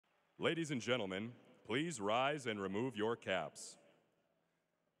Ladies and gentlemen, please rise and remove your caps.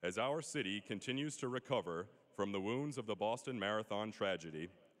 As our city continues to recover from the wounds of the Boston Marathon tragedy,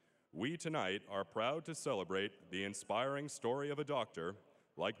 we tonight are proud to celebrate the inspiring story of a doctor,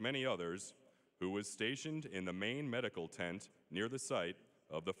 like many others, who was stationed in the main medical tent near the site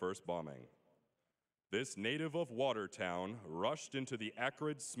of the first bombing. This native of Watertown rushed into the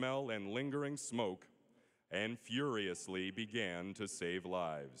acrid smell and lingering smoke and furiously began to save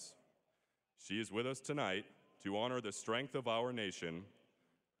lives. She is with us tonight to honor the strength of our nation,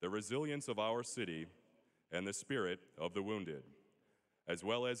 the resilience of our city, and the spirit of the wounded, as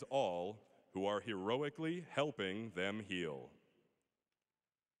well as all who are heroically helping them heal.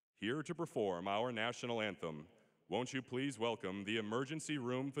 Here to perform our national anthem, won't you please welcome the emergency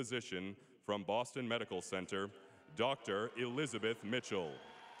room physician from Boston Medical Center, Dr. Elizabeth Mitchell.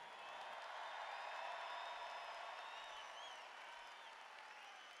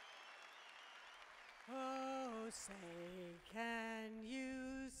 Oh, say, can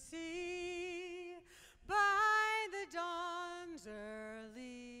you see by the dawn's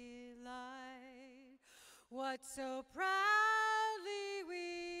early light what so proudly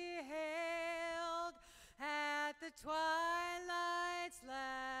we hailed at the twilight's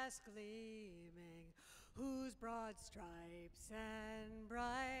last gleaming, whose broad stripes and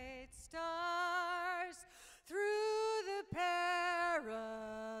bright stars through the perilous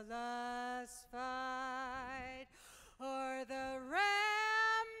fight o'er the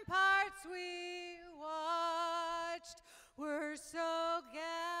ramparts we watched were so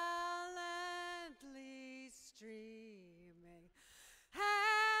gallantly streaming,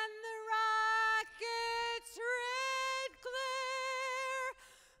 and the rockets' red glare,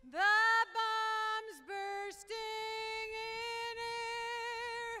 the bombs bursting in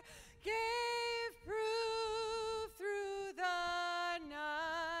air, gave proof through the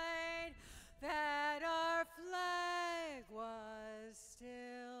night that our flag was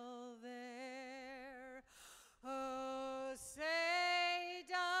still there. Oh, say,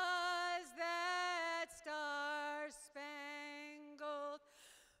 does that star-spangled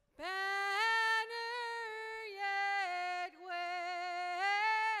banner yet wave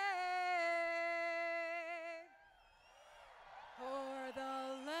o'er the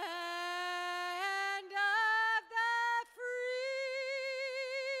land of the free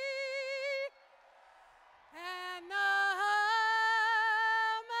and the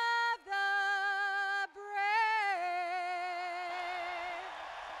home of the brave?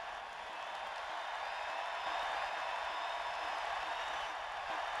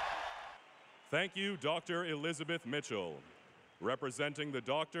 Thank you, Dr. Elizabeth Mitchell, representing the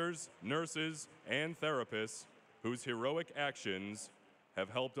doctors, nurses, and therapists whose heroic actions have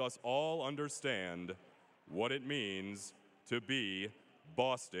helped us all understand what it means to be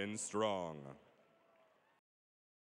Boston strong.